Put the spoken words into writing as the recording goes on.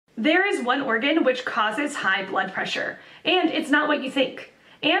There is one organ which causes high blood pressure, and it's not what you think.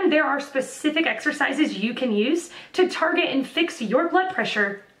 And there are specific exercises you can use to target and fix your blood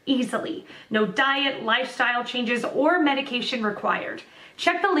pressure easily. No diet, lifestyle changes, or medication required.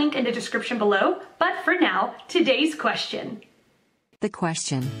 Check the link in the description below, but for now, today's question. The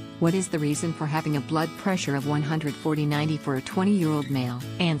question: what is the reason for having a blood pressure of 140/90 for a 20-year-old male?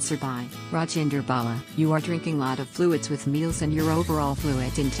 Answer by Rajinder Bala. You are drinking a lot of fluids with meals and your overall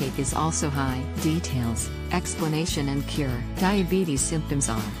fluid intake is also high. Details, explanation and cure. Diabetes symptoms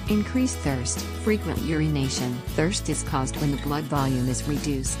are increased thirst, frequent urination. Thirst is caused when the blood volume is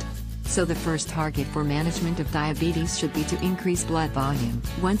reduced. So the first target for management of diabetes should be to increase blood volume.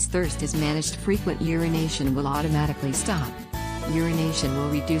 Once thirst is managed, frequent urination will automatically stop. Urination will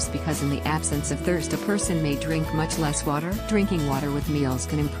reduce because in the absence of thirst a person may drink much less water. Drinking water with meals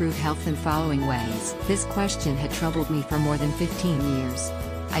can improve health in following ways. This question had troubled me for more than 15 years.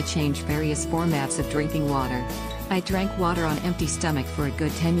 I changed various formats of drinking water. I drank water on empty stomach for a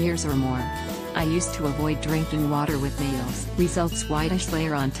good 10 years or more. I used to avoid drinking water with meals. Results: whitish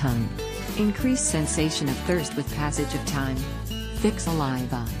layer on tongue. Increased sensation of thirst with passage of time. Thick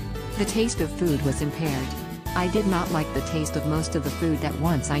saliva. The taste of food was impaired. I did not like the taste of most of the food that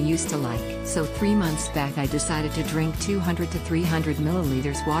once I used to like. So 3 months back I decided to drink 200 to 300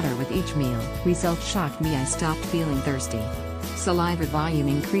 milliliters water with each meal. Results shocked me. I stopped feeling thirsty. Saliva volume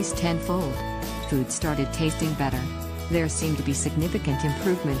increased tenfold. Food started tasting better. There seemed to be significant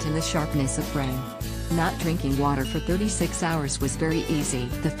improvement in the sharpness of brain. Not drinking water for 36 hours was very easy.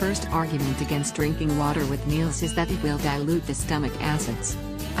 The first argument against drinking water with meals is that it will dilute the stomach acids.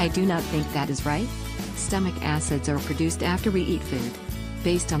 I do not think that is right. Stomach acids are produced after we eat food.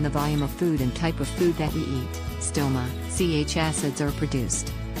 Based on the volume of food and type of food that we eat, stomach-CH acids are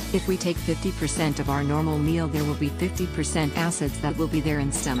produced. If we take 50% of our normal meal, there will be 50% acids that will be there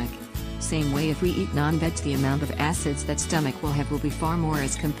in stomach. Same way, if we eat non-veg, the amount of acids that stomach will have will be far more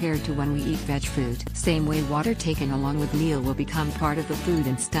as compared to when we eat veg food. Same way, water taken along with meal will become part of the food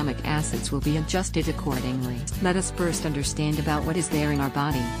and stomach acids will be adjusted accordingly. Let us first understand about what is there in our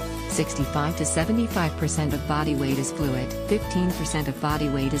body. 65 to 75% of body weight is fluid. 15% of body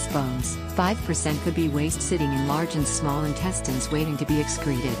weight is bones. 5% could be waste sitting in large and small intestines waiting to be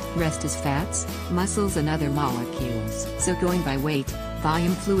excreted. Rest is fats, muscles and other molecules. So going by weight,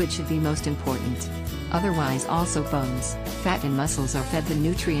 volume, fluid should be most important. Otherwise also bones, fat and muscles are fed the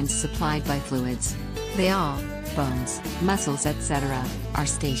nutrients supplied by fluids. They all, bones, muscles etc., are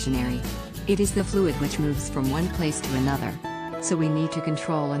stationary. It is the fluid which moves from one place to another. So we need to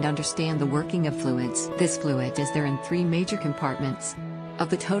control and understand the working of fluids. This fluid is there in 3 major compartments.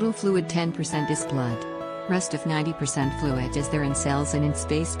 Of the total fluid, 10% is blood. Rest of 90% fluid is there in cells and in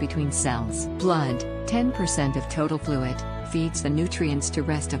space between cells. Blood, 10% of total fluid, feeds the nutrients to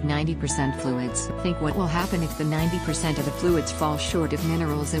rest of 90% fluids. Think what will happen if the 90% of the fluids fall short of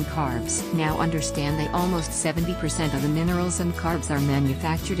minerals and carbs. Now understand that almost 70% of the minerals and carbs are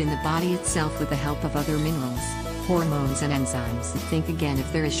manufactured in the body itself with the help of other minerals, hormones and enzymes. Think again,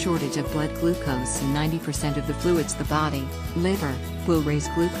 if there is shortage of blood glucose in 90% of the fluids, the body, liver, will raise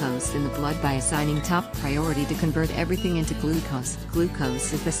glucose in the blood by assigning top priority to convert everything into glucose.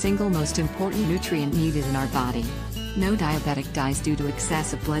 Glucose is the single most important nutrient needed in our body. No diabetic dies due to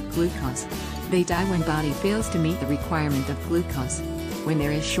excessive blood glucose. They die when body fails to meet the requirement of glucose. When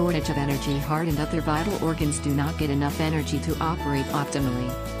there is shortage of energy, heart and other vital organs do not get enough energy to operate optimally.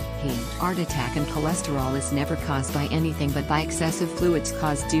 Heart attack and cholesterol is never caused by anything but by excessive fluids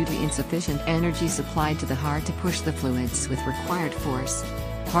caused due to insufficient energy supplied to the heart to push the fluids with required force.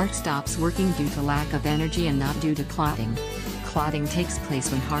 Heart stops working due to lack of energy and not due to clotting. Clotting takes place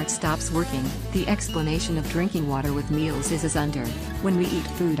when heart stops working. The explanation of drinking water with meals is as under. When we eat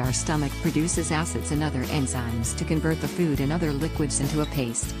food, our stomach produces acids and other enzymes to convert the food and other liquids into a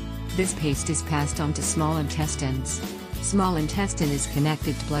paste. This paste is passed on to small intestines. Small intestine is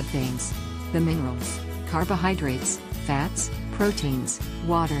connected to blood veins. The minerals, carbohydrates, fats, proteins,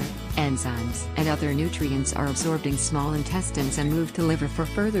 water, enzymes, and other nutrients are absorbed in small intestines and moved to liver for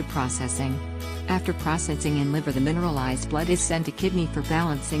further processing. After processing in liver, the mineralized blood is sent to kidney for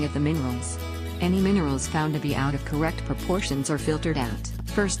balancing of the minerals. Any minerals found to be out of correct proportions are filtered out.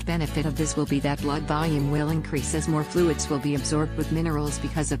 First benefit of this will be that blood volume will increase as more fluids will be absorbed with minerals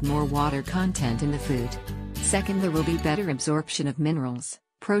because of more water content in the food. Second, there will be better absorption of minerals,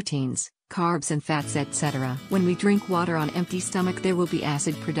 proteins, carbs and fats etc. When we drink water on empty stomach, there will be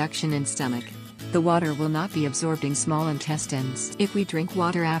acid production in stomach. The water will not be absorbed in small intestines. If we drink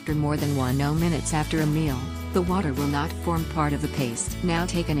water after more than 10 minutes after a meal, the water will not form part of the paste. Now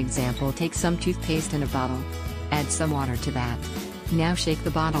take an example. Take some toothpaste in a bottle. Add some water to that. Now shake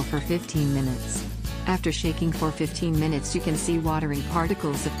the bottle for 15 minutes. After shaking for 15 minutes, you can see watering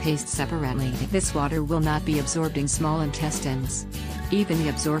particles of paste separately. This water will not be absorbed in small intestines. Even the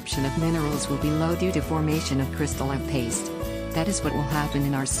absorption of minerals will be low due to formation of crystalline paste. That is what will happen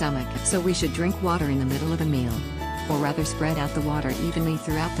in our stomach, so we should drink water in the middle of a meal. Or rather spread out the water evenly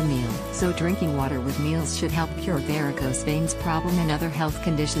throughout the meal. So drinking water with meals should help cure varicose veins problem and other health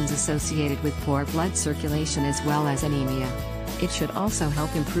conditions associated with poor blood circulation as well as anemia. It should also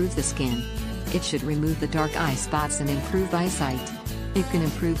help improve the skin. It should remove the dark eye spots and improve eyesight. It can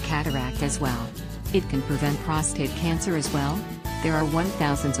improve cataract as well. It can prevent prostate cancer as well. There are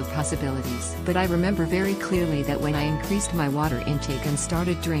 1,000s of possibilities. But I remember very clearly that when I increased my water intake and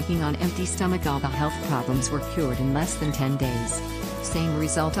started drinking on empty stomach, all the health problems were cured in less than 10 days. Same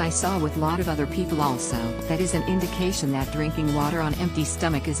result I saw with lot of other people also. That is an indication that drinking water on empty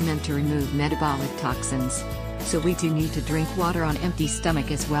stomach is meant to remove metabolic toxins. So we do need to drink water on empty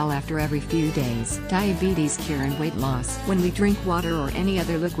stomach as well after every few days. Diabetes cure and weight loss. When we drink water or any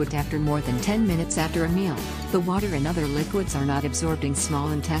other liquid after more than 10 minutes after a meal, the water and other liquids are not absorbed in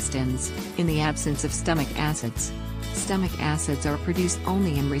small intestines, in the absence of stomach acids. Stomach acids are produced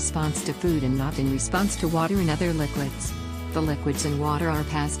only in response to food and not in response to water and other liquids. The liquids and water are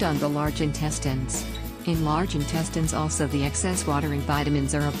passed on the large intestines. In large intestines also the excess water and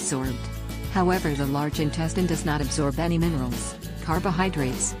vitamins are absorbed. However, the large intestine does not absorb any minerals,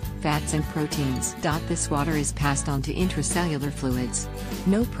 carbohydrates, fats and proteins. This water is passed on to intracellular fluids.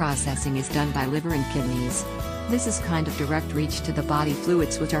 No processing is done by liver and kidneys. This is kind of direct reach to the body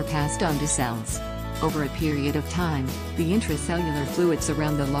fluids which are passed on to cells. Over a period of time, the intracellular fluids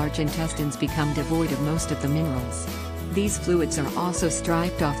around the large intestines become devoid of most of the minerals. These fluids are also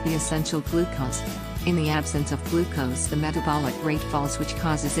stripped off the essential glucose. In the absence of glucose, the metabolic rate falls, which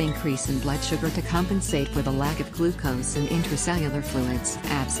causes increase in blood sugar to compensate for the lack of glucose in intracellular fluids.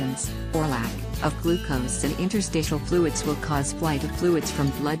 Absence, or lack, of glucose in interstitial fluids will cause flight of fluids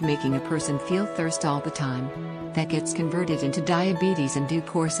from blood, making a person feel thirst all the time. That gets converted into diabetes in due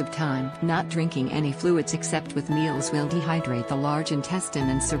course of time. Not drinking any fluids except with meals will dehydrate the large intestine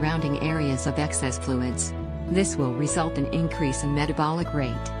and surrounding areas of excess fluids. This will result in increase in metabolic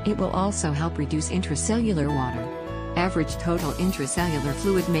rate. It will also help reduce intracellular water. Average total intracellular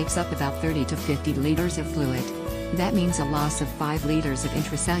fluid makes up about 30 to 50 liters of fluid. That means a loss of 5 liters of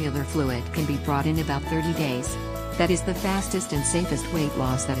intracellular fluid can be brought in about 30 days. That is the fastest and safest weight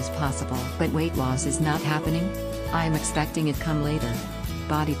loss that is possible. But weight loss is not happening? I am expecting it come later.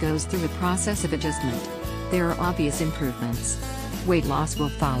 Body goes through a process of adjustment. There are obvious improvements. Weight loss will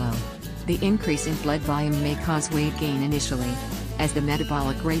follow. The increase in blood volume may cause weight gain initially. As the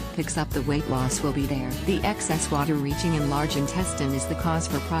metabolic rate picks up, the weight loss will be there. The excess water reaching in large intestine is the cause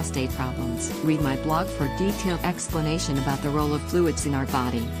for prostate problems. Read my blog for detailed explanation about the role of fluids in our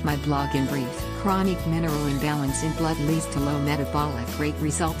body. My blog in brief. Chronic mineral imbalance in blood leads to low metabolic rate,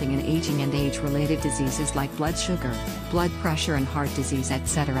 resulting in aging and age-related diseases like blood sugar, blood pressure and heart disease,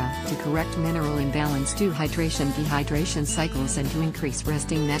 etc. To correct mineral imbalance, do hydration-dehydration cycles, and to increase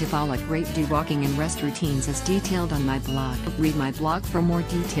resting metabolic rate, do walking and rest routines as detailed on my blog. Read my blog for more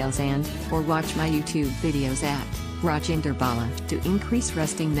details or watch my YouTube videos at Rajinder Bala. To increase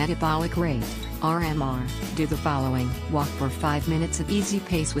resting metabolic rate, RMR, do the following. Walk for 5 minutes at easy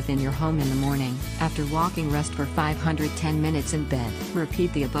pace within your home in the morning. After walking, rest for 510 minutes in bed.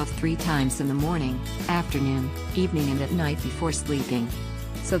 Repeat the above 3 times in the morning, afternoon, evening and at night before sleeping.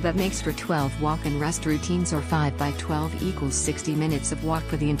 So that makes for 12 walk and rest routines, or 5 by 12 equals 60 minutes of walk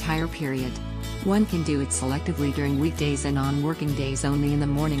for the entire period. One can do it selectively during weekdays and on working days only in the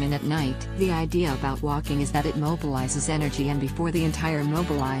morning and at night. The idea about walking is that it mobilizes energy, and before the entire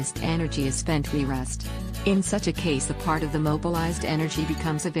mobilized energy is spent, we rest. In such a case, a part of the mobilized energy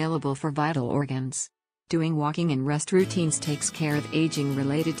becomes available for vital organs. Doing walking and rest routines takes care of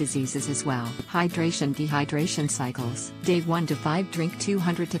aging-related diseases as well. Hydration-dehydration cycles. Day 1 to 5, drink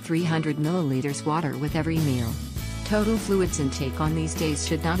 200 to 300 milliliters water with every meal. Total fluids intake on these days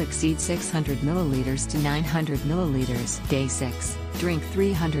should not exceed 600 milliliters to 900 milliliters. Day 6, drink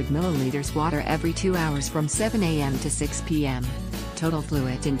 300 milliliters water every 2 hours from 7 a.m. to 6 p.m. Total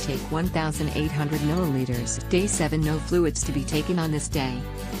fluid intake 1,800 milliliters. Day 7, no fluids to be taken on this day.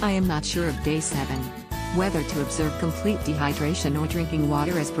 I am not sure of day 7. Whether to observe complete dehydration or drinking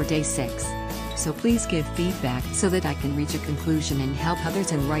water as per day 6. So please give feedback so that I can reach a conclusion and help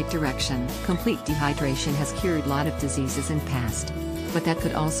others in right direction. Complete dehydration has cured a lot of diseases in past. But that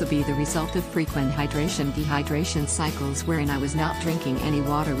could also be the result of frequent hydration-dehydration cycles wherein I was not drinking any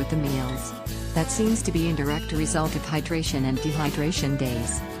water with the meals. That seems to be indirect result of hydration and dehydration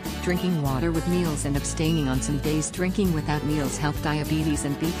days. Drinking water with meals and abstaining on some days. Drinking without meals help diabetes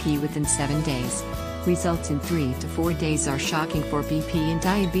and BP within 7 days. Results in 3 to 4 days are shocking for BP and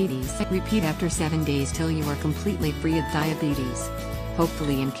diabetes. Repeat after 7 days till you are completely free of diabetes.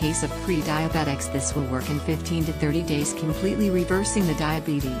 Hopefully, in case of pre-diabetics, this will work in 15 to 30 days, completely reversing the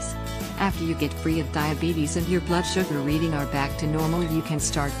diabetes. After you get free of diabetes and your blood sugar reading are back to normal, you can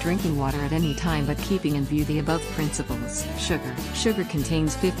start drinking water at any time, but keeping in view the above principles. Sugar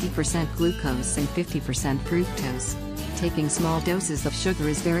contains 50% glucose and 50% fructose. Taking small doses of sugar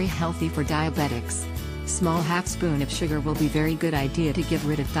is very healthy for diabetics. Small half spoon of sugar will be very good idea to get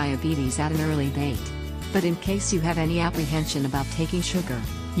rid of diabetes at an early date. But in case you have any apprehension about taking sugar,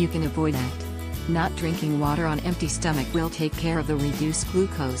 you can avoid that. Not drinking water on empty stomach will take care of the reduced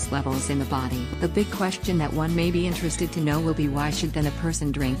glucose levels in the body. The big question that one may be interested to know will be, why should then a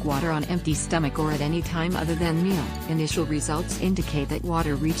person drink water on empty stomach or at any time other than meal? Initial results indicate that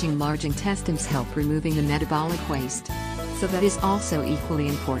water reaching large intestines help removing the metabolic waste. So that is also equally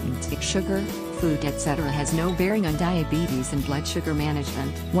important. Sugar, food, etc. has no bearing on diabetes and blood sugar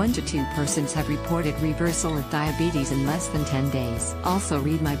management. 1 to 2 persons have reported reversal of diabetes in less than 10 days. Also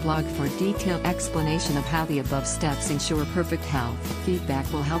read my blog for detailed explanation of how the above steps ensure perfect health. Feedback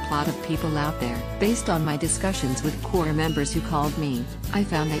will help a lot of people out there. Based on my discussions with core members who called me, I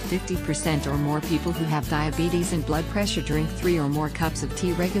found that 50% or more people who have diabetes and blood pressure drink 3 or more cups of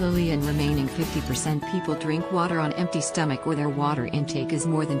tea regularly, and remaining 50% people drink water on empty stomach or their water intake is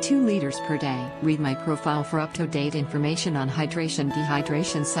more than 2 liters per day. Read my profile for up-to-date information on hydration,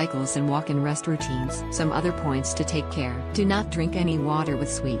 dehydration cycles and walk and rest routines. Some other points to take care. Do not drink any water with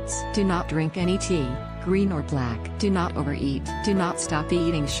sweets. Do not drink any tea, green or black. Do not overeat. Do not stop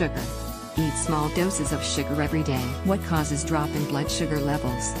eating sugar. Eat small doses of sugar every day. What causes drop in blood sugar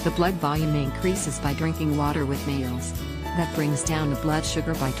levels? The blood volume increases by drinking water with meals. That brings down the blood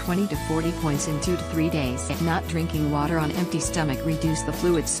sugar by 20 to 40 points in 2 to 3 days. Not drinking water on empty stomach reduce the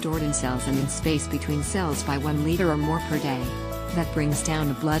fluid stored in cells and in space between cells by 1 liter or more per day. That brings down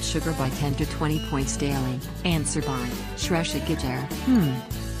the blood sugar by 10 to 20 points daily. Answer by Shresha Gijer.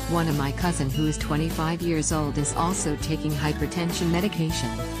 One of my cousin who is 25 years old is also taking hypertension medication.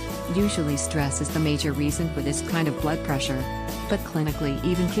 Usually stress is the major reason for this kind of blood pressure. But clinically,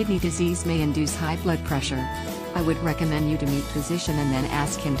 even kidney disease may induce high blood pressure. I would recommend you to meet physician and then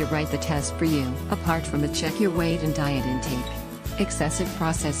ask him to write the test for you. Apart from it, check your weight and diet intake. Excessive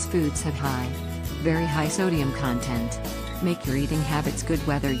processed foods have very high sodium content. Make your eating habits good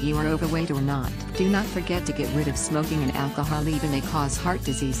whether you are overweight or not. Do not forget to get rid of smoking and alcohol, even they cause heart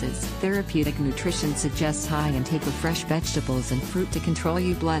diseases. Therapeutic nutrition suggests high intake of fresh vegetables and fruit to control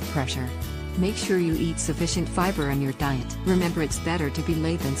your blood pressure. Make sure you eat sufficient fiber in your diet. Remember, it's better to be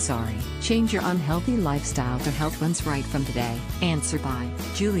late than sorry. Change your unhealthy lifestyle to health ones right from today. Answer by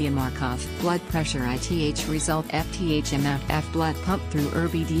Julia Markov. Blood pressure ITH result FTH amount F blood pump through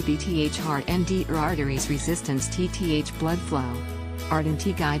RBDBTH heart ND arteries resistance TTH blood flow. Ardent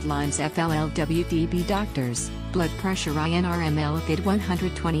T guidelines FLLWDB doctors. Blood pressure INRML if it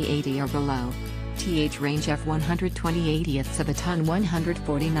 120/80 or below. TH range F 120/80ths of a ton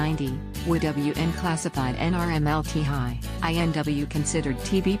 140/90, WN classified NRMLT high, INW considered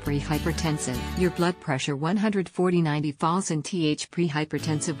TB pre-hypertensive. Your blood pressure 140/90 falls in TH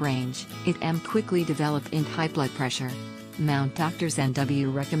pre-hypertensive range. It M quickly develop in high blood pressure. Mount Doctors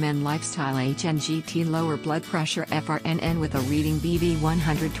NW recommend lifestyle HNGT lower blood pressure FRNN with a reading BV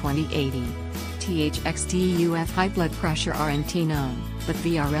 120/80. THXTUF high blood pressure RNT known, but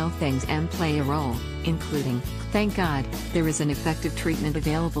VRL things M play a role, including, thank God, there is an effective treatment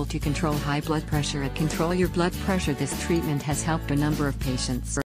available to control high blood pressure. At Control Your Blood Pressure, this treatment has helped a number of patients.